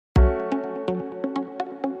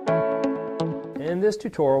In this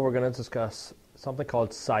tutorial, we're going to discuss something called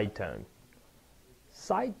sidetone.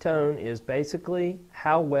 Sidetone is basically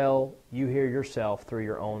how well you hear yourself through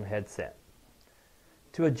your own headset.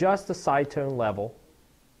 To adjust the sidetone level,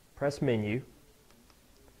 press Menu,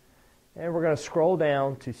 and we're going to scroll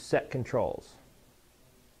down to Set Controls.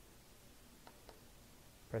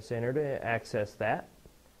 Press Enter to access that,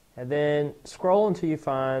 and then scroll until you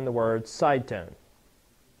find the word Sidetone.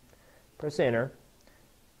 Press Enter,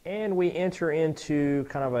 and we enter into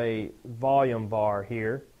kind of a volume bar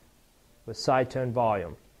here with Sidetone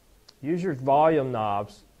volume. Use your volume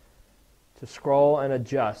knobs to scroll and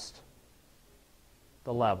adjust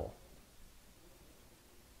the level.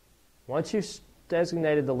 Once you've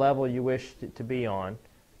designated the level you wish it to be on,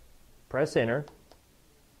 press Enter,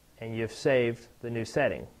 and you've saved the new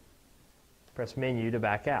setting. Press Menu to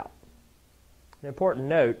back out. An important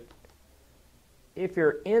note, if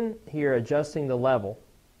you're in here adjusting the level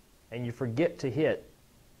and you forget to hit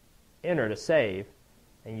Enter to save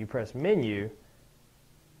and you press Menu,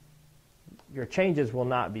 your changes will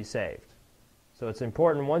not be saved. So it's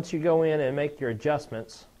important once you go in and make your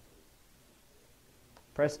adjustments,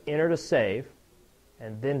 press Enter to save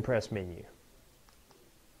and then press Menu.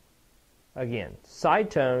 Again,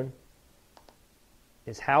 sidetone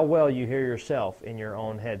is how well you hear yourself in your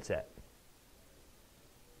own headset.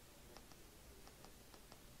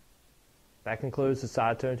 That concludes the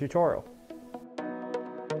sidetone tutorial.